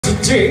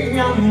say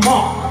I'm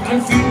more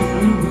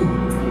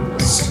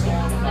confused.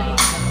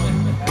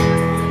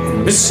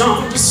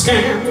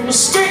 Misunderstand the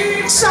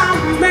mistakes I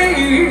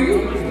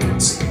made.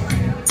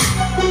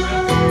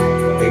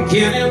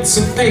 Beginning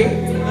to think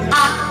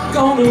I'm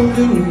gonna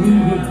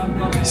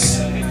lose.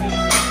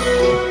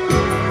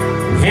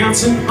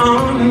 Counting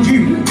on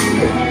you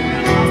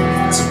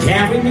to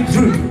carry me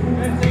through.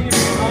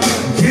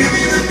 Give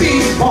me the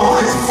beat,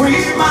 boy,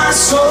 free my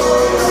soul.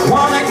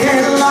 Wanna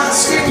get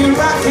lost in your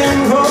rock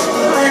and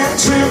roll and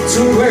drift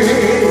away.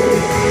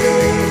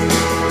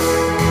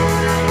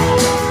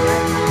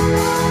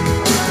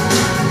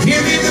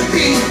 Give me the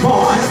beat,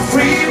 boy,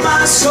 free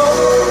my soul.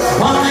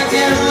 Wanna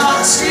get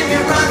lost in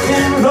your rock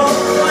and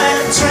roll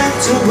and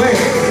drift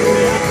away.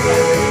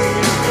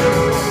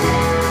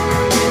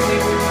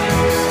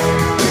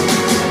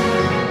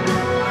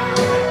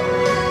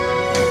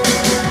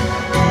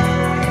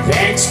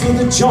 Thanks for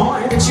the joy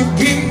that you've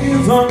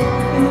given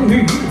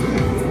me.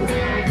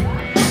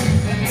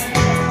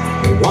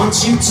 I want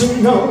you to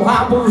know I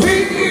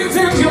believe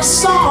in your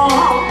song.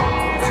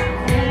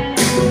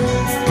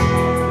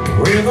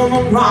 Rhythm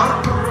and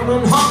rhyme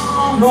and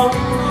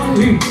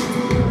harmony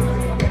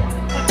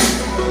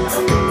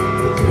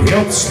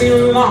helps me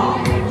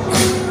along,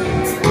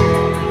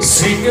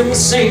 singing the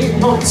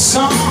same old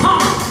song.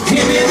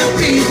 Give me the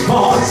beat,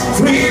 boy,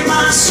 free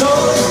my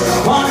soul.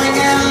 Wanna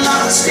get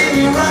lost in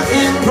your rock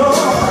and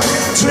roll,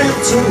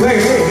 drift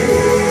away.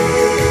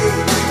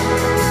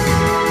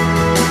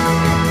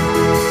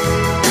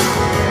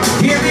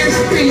 Give me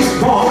the beat,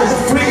 boy,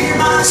 free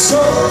my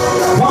soul.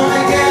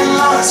 Wanna get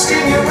lost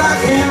in your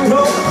rock and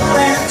roll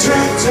and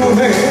drift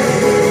away.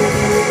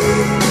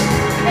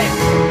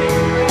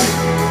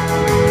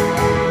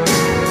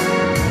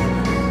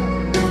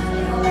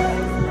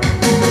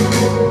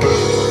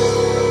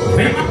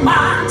 When my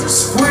mind is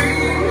free,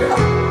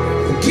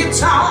 the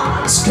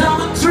guitar's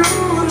coming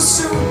through to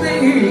soothe me.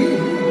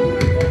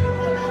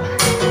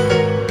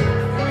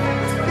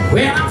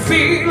 When I'm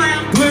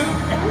feeling blue,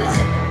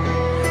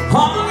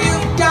 all you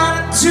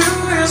gotta do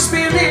is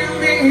believe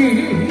me.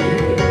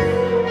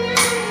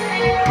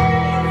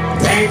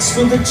 Thanks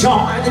for the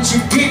joy that you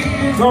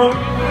give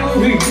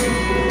me.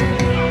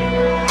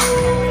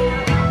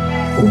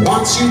 I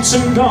want you to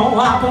know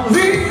I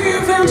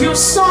believe in your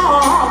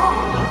song.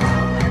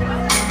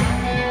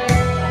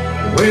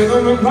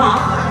 Rhythm and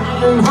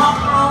rhyme and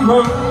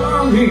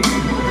harmony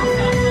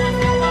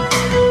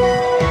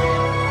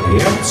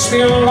helps me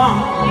along,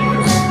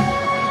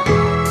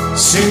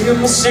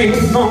 singing the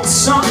same old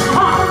song.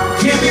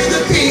 Give me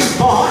the beat,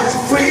 boy,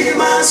 free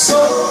my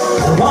soul.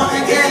 I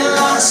wanna get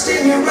lost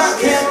in your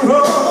rock and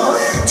roll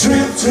and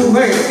drift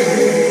away.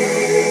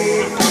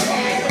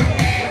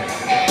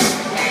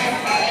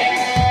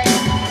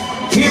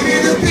 Give me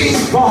the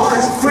beat, boy,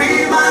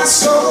 free my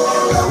soul.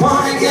 I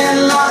wanna get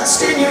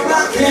lost in your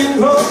rock and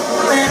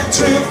roll and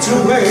drift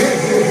away.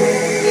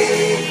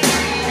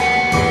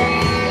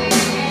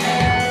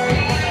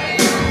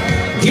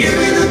 Give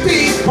me the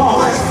beat,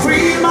 boy,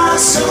 free my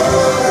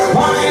soul.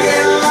 Wanna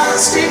get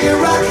lost in your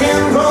rock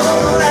and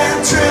roll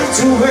and drift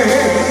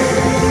away.